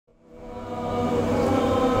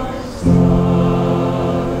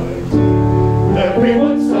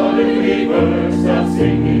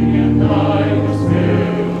singing and night is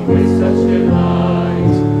filled with such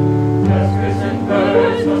delight. As risen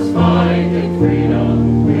birds must find in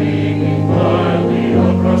freedom, winging wildly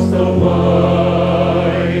across the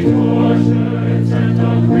wide orchards and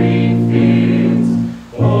on green fields,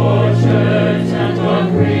 orchards and on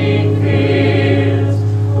green fields.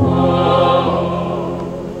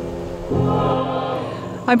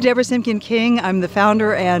 I'm Deborah Simkin King. I'm the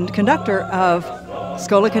founder and conductor of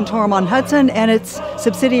Schola Cantorum on Hudson and its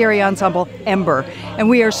subsidiary ensemble, Ember. And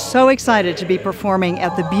we are so excited to be performing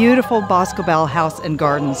at the beautiful Boscobel House and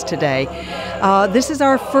Gardens today. This is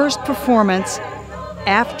our first performance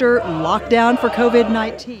after lockdown for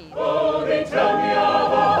COVID-19. Oh, they tell me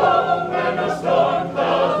of a home when the storm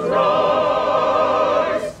clouds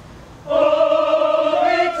rise. Oh,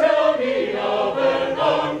 they tell me of an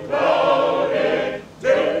unclouded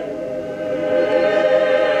day.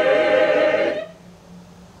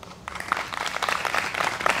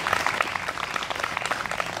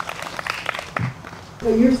 So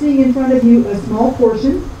you're seeing in front of you a small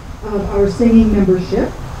portion of our singing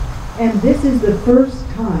membership, and this is the first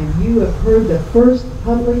time you have heard the first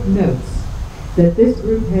public notes that this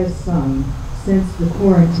group has sung since the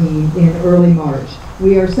quarantine in early March.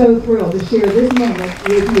 We are so thrilled to share this moment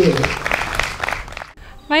with you.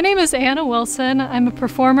 My name is Anna Wilson. I'm a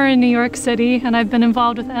performer in New York City, and I've been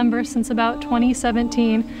involved with Ember since about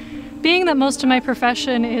 2017. Being that most of my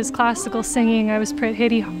profession is classical singing, I was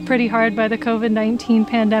hit pretty hard by the COVID-19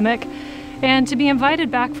 pandemic. And to be invited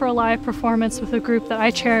back for a live performance with a group that I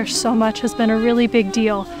cherish so much has been a really big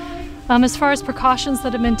deal. As far as precautions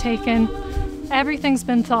that have been taken, everything's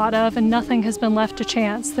been thought of and nothing has been left to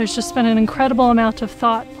chance. There's just been an incredible amount of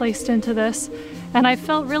thought placed into this, and I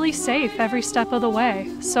felt really safe every step of the way.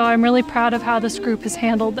 So I'm really proud of how this group has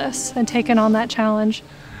handled this and taken on that challenge.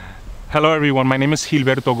 Hello everyone, my name is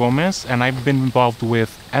Gilberto Gomez and I've been involved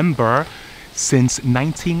with Ember since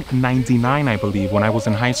 1999, I believe, when I was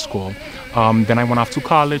in high school. Then I went off to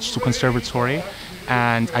college, to conservatory,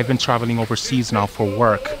 and I've been traveling overseas now for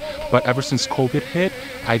work. But ever since COVID hit,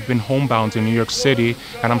 I've been homebound in New York City,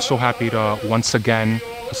 and I'm so happy to once again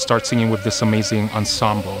start singing with this amazing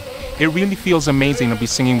ensemble. It really feels amazing to be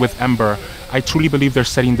singing with Ember. I truly believe they're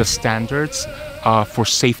setting the standards for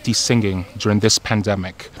safety singing during this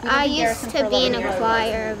pandemic. I used to be in a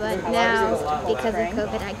choir, but now because of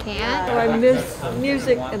COVID I can't. So I miss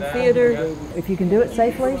music and theater. If you can do it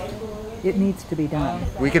safely, it needs to be done.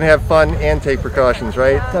 We can have fun and take precautions,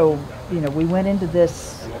 right? So, we went into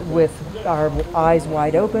this with our eyes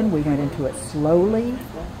wide open. We went into it slowly.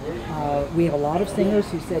 We have a lot of singers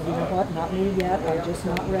who said, you know what, not me yet, I'm just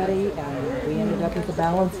not ready. And we ended up with a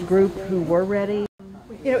balanced group who were ready.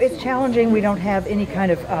 It's challenging. We don't have any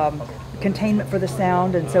kind of containment for the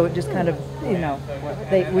sound, and so it just kind of,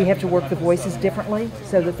 we have to work the voices differently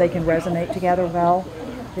so that they can resonate together well.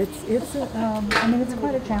 It's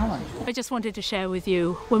quite a challenge. I just wanted to share with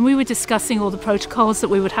you, when we were discussing all the protocols that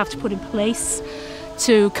we would have to put in place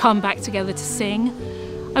to come back together to sing,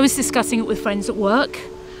 I was discussing it with friends at work,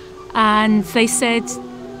 and they said,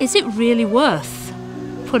 is it really worth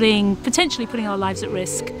potentially putting our lives at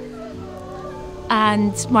risk?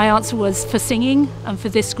 And my answer was, for singing and for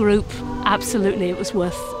this group, absolutely, it was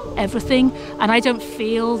worth everything. And I don't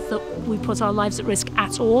feel that we put our lives at risk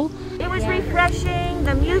at all. It was refreshing,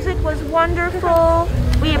 the music was wonderful.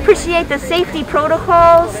 We appreciate the safety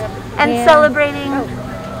protocols and celebrating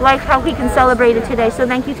life how we can celebrate it today. So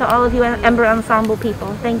thank you to all of you Ember Ensemble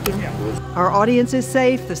people. Thank you. Our audience is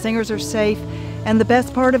safe, the singers are safe, and the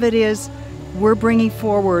best part of it is we're bringing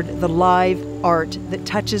forward the live art that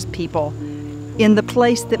touches people in the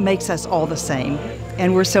place that makes us all the same.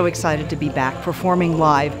 And we're so excited to be back performing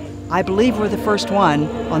live. I believe we're the first one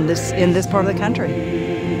in this part of the country.